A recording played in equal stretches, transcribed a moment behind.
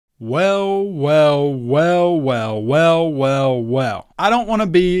Well. I don't want to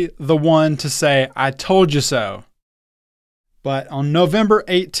be the one to say, I told you so. But on November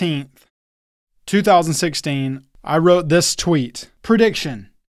 18th, 2016, I wrote this tweet. Prediction.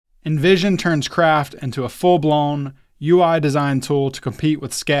 InVision turns Craft into a full-blown UI design tool to compete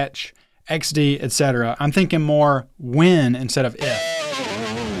with Sketch, XD, etc. I'm thinking more when instead of if.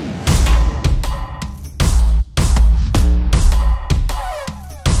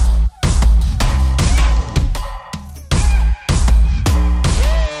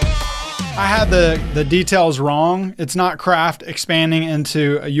 I had the details wrong. It's not Craft expanding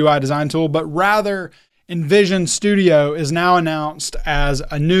into a UI design tool, but rather InVision Studio is now announced as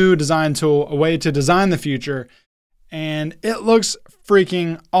a new design tool, a way to design the future, and it looks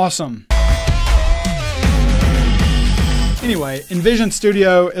freaking awesome. Anyway, InVision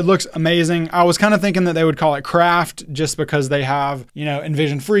Studio, it looks amazing. I was kind of thinking that they would call it Craft just because they have,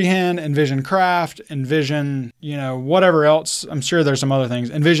 InVision Freehand, InVision Craft, InVision, whatever else. I'm sure there's some other things.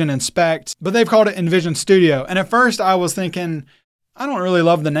 InVision Inspect, but they've called it InVision Studio. And at first I was thinking, I don't really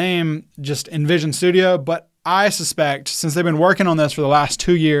love the name, just InVision Studio, but I suspect since they've been working on this for the last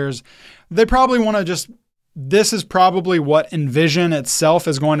 2 years, they probably want to this is probably what InVision itself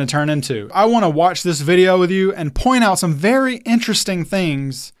is going to turn into. I want to watch this video with you and point out some very interesting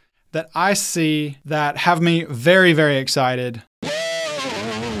things that I see that have me very, very excited.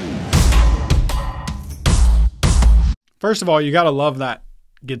 First of all, you gotta love that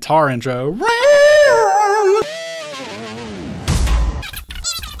guitar intro.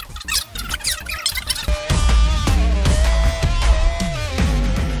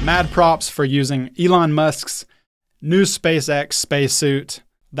 Mad props for using Elon Musk's new SpaceX spacesuit.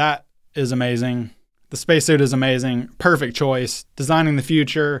 That is amazing. The spacesuit is amazing. Perfect choice. Designing the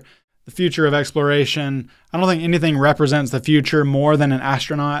future of exploration. I don't think anything represents the future more than an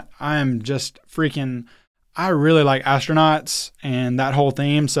astronaut. I really like astronauts and that whole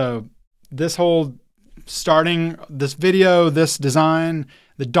theme. So this whole starting this video, this design,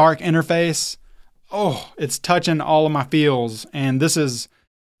 the dark interface, it's touching all of my feels. And this is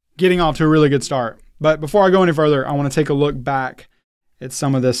getting off to a really good start. But before I go any further, I want to take a look back at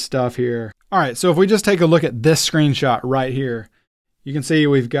some of this stuff here. All right, so if we just take a look at this screenshot right here, you can see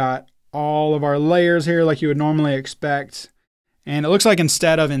we've got all of our layers here like you would normally expect. And it looks like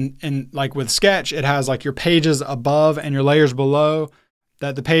instead of like with Sketch, it has like your pages above and your layers below,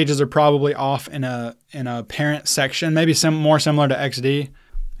 that the pages are probably off in a parent section, maybe more similar to XD.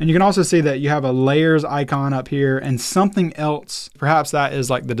 And you can also see that you have a layers icon up here and something else. Perhaps that is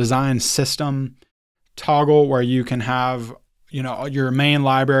like the design system toggle where you can have, your main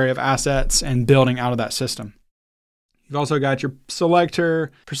library of assets and building out of that system. You've also got your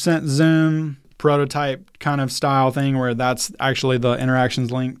selector, percent zoom, prototype kind of style thing where that's actually the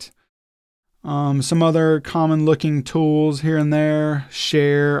interactions linked. Some other common looking tools here and there,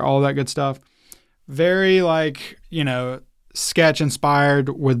 share, all that good stuff. Very Sketch inspired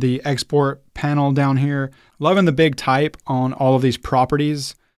with the export panel down here. Loving the big type on all of these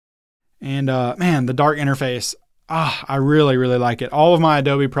properties. And man, the dark interface, I really, really like it. All of my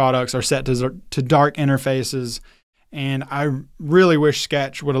Adobe products are set to dark interfaces, and I really wish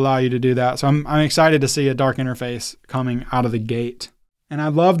Sketch would allow you to do that. So I'm excited to see a dark interface coming out of the gate. And I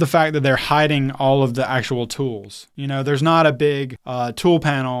love the fact that they're hiding all of the actual tools. There's not a big tool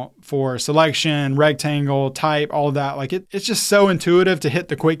panel for selection, rectangle, type, all of that. Like it's just so intuitive to hit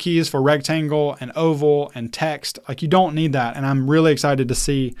the quick keys for rectangle and oval and text. Like you don't need that. And I'm really excited to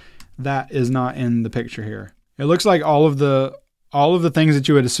see that is not in the picture here. It looks like all of the things that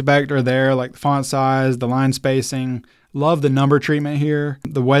you would expect are there, like the font size, the line spacing. Love the number treatment here,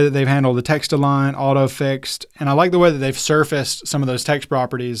 the way that they've handled the text align, auto fixed, and I like the way that they've surfaced some of those text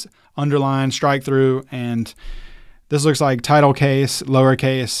properties, underline, strike through, and this looks like title case,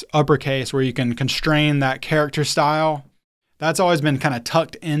 lowercase, uppercase, where you can constrain that character style. That's always been kind of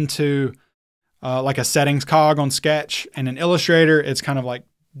tucked into like a settings cog on Sketch, and in Illustrator, it's kind of like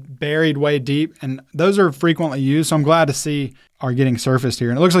buried way deep, and those are frequently used, so I'm glad to see are getting surfaced here.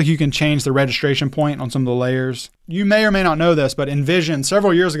 And it looks like you can change the registration point on some of the layers. You may or may not know this, but InVision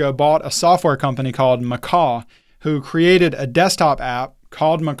several years ago bought a software company called Macaw, who created a desktop app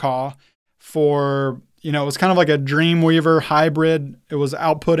called Macaw for, it was kind of like a Dreamweaver hybrid. It was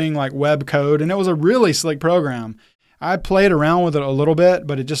outputting like web code, and it was a really slick program. I played around with it a little bit,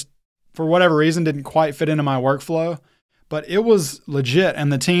 but it just, for whatever reason, didn't quite fit into my workflow. But it was legit,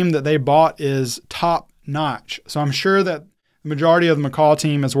 and the team that they bought is top notch. So I'm sure that the majority of the Macaw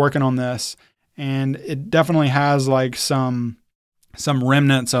team is working on this, and it definitely has like some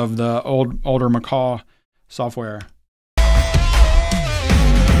remnants of the older Macaw software.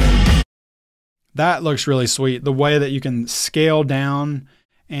 That looks really sweet. The way that you can scale down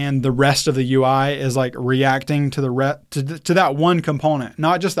and the rest of the UI is like reacting to to that one component,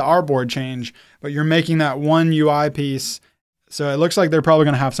 not just the artboard change, but you're making that one UI piece. So it looks like they're probably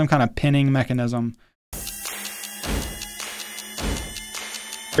going to have some kind of pinning mechanism.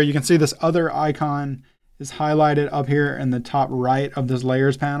 Here you can see this other icon is highlighted up here in the top right of this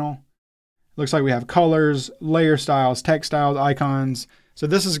layers panel. Looks like we have colors, layer styles, text styles, icons. So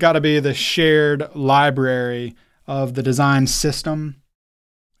this has got to be the shared library of the design system.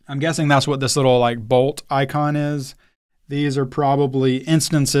 I'm guessing that's what this little like bolt icon is. These are probably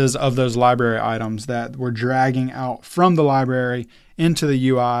instances of those library items that we're dragging out from the library into the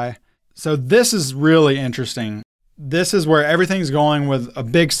UI. So this is really interesting. This is where everything's going with a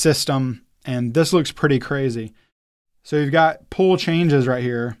big system, and this looks pretty crazy. So you've got pull changes right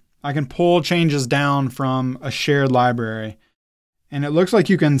here. I can pull changes down from a shared library. And it looks like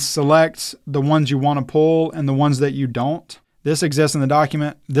you can select the ones you want to pull and the ones that you don't. This exists in the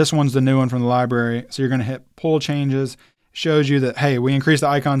document. This one's the new one from the library. So you're going to hit pull changes. It shows you that, hey, we increased the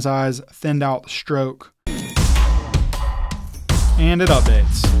icon size, thinned out the stroke, and it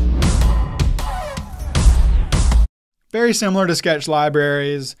updates. Very similar to Sketch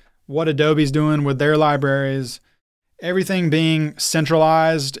libraries, what Adobe's doing with their libraries. Everything being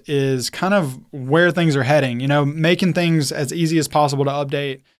centralized is kind of where things are heading, you know, making things as easy as possible to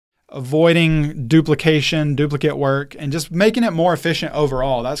update, avoiding duplication, duplicate work, and just making it more efficient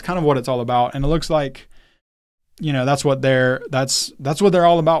overall. That's kind of what it's all about. And it looks like, you know, that's what they're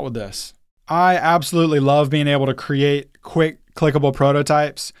all about with this. I absolutely love being able to create quick clickable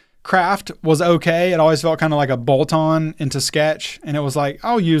prototypes. Craft was okay. It always felt kind of like a bolt-on into Sketch, and it was like,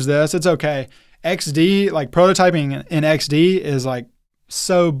 I'll use this, it's okay. XD, like prototyping in XD is like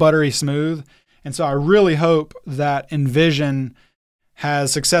so buttery smooth. And so I really hope that InVision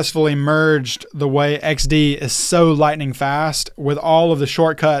has successfully merged the way XD is so lightning fast with all of the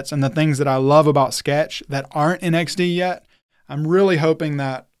shortcuts and the things that I love about Sketch that aren't in XD yet. I'm really hoping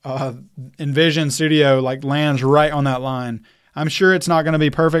that InVision Studio like lands right on that line. I'm sure it's not going to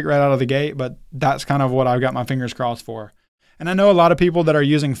be perfect right out of the gate, but that's kind of what I've got my fingers crossed for. And I know a lot of people that are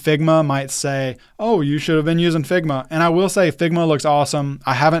using Figma might say, oh, you should have been using Figma. And I will say Figma looks awesome.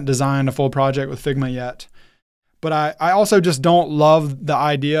 I haven't designed a full project with Figma yet. But I also just don't love the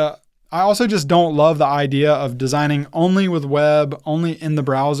idea. I also just don't love the idea of designing only with web, only in the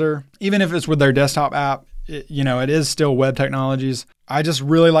browser. Even if it's with their desktop app, it is still web technologies. I just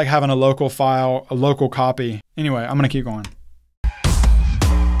really like having a local file, a local copy. Anyway, I'm going to keep going.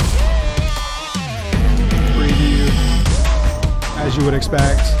 As you would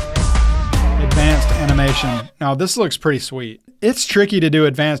expect, advanced animation. Now this looks pretty sweet. It's tricky to do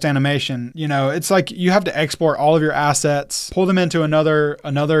advanced animation. You know, it's like you have to export all of your assets, pull them into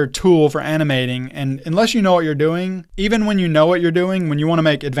another tool for animating. And unless you know what you're doing, even when you know what you're doing, when you want to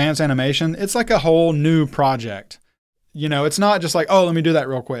make advanced animation, it's like a whole new project. You know, it's not just like, oh, let me do that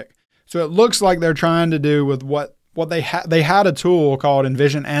real quick. So it looks like they're trying to do with what they had a tool called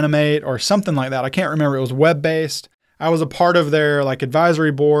Envision Animate or something like that. I can't remember. It was web-based. I was a part of their like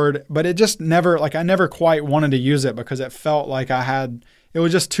advisory board, but it just never, like I never quite wanted to use it because it felt like it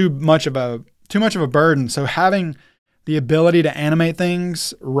was just too much of a burden. So having the ability to animate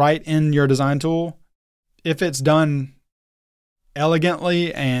things right in your design tool, if it's done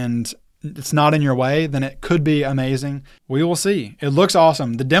elegantly and it's not in your way, then it could be amazing. We will see. It looks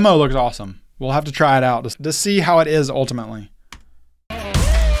awesome. The demo looks awesome. We'll have to try it out to see how it is ultimately.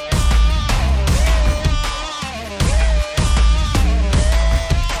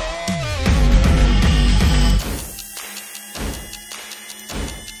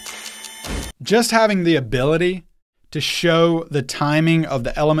 Just having the ability to show the timing of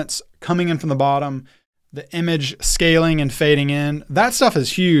the elements coming in from the bottom, the image scaling and fading in, that stuff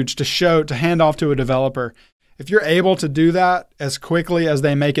is huge to hand off to a developer. If you're able to do that as quickly as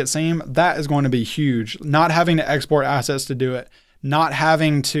they make it seem, that is going to be huge. Not having to export assets to do it, not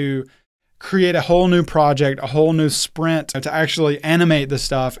having to create a whole new project, a whole new sprint to actually animate the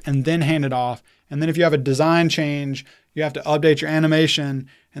stuff and then hand it off. And then if you have a design change, you have to update your animation,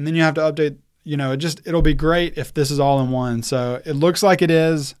 and then you have to update, it'll be great if this is all in one. So it looks like it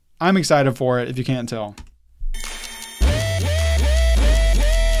is. I'm excited for it if you can't tell.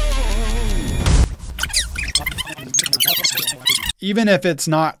 Even if it's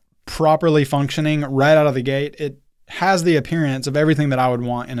not properly functioning right out of the gate, it has the appearance of everything that I would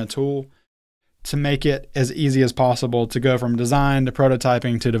want in a tool to make it as easy as possible to go from design to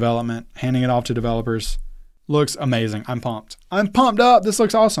prototyping to development, handing it off to developers. Looks amazing. I'm pumped. I'm pumped up. This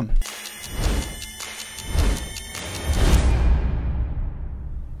looks awesome.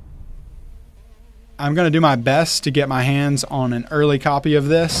 I'm going to do my best to get my hands on an early copy of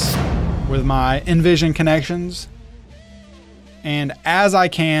this with my InVision connections. And as I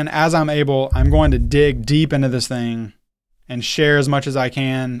can, as I'm able, I'm going to dig deep into this thing and share as much as I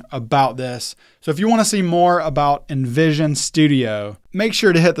can about this. So if you want to see more about InVision Studio, make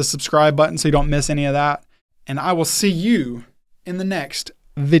sure to hit the subscribe button so you don't miss any of that. And I will see you in the next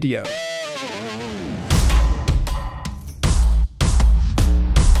video.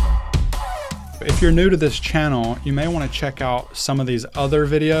 If you're new to this channel, you may want to check out some of these other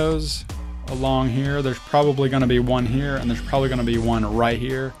videos along here. There's probably going to be one here, and there's probably going to be one right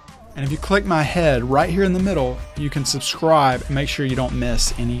here. And if you click my head right here in the middle, you can subscribe and make sure you don't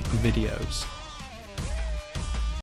miss any videos.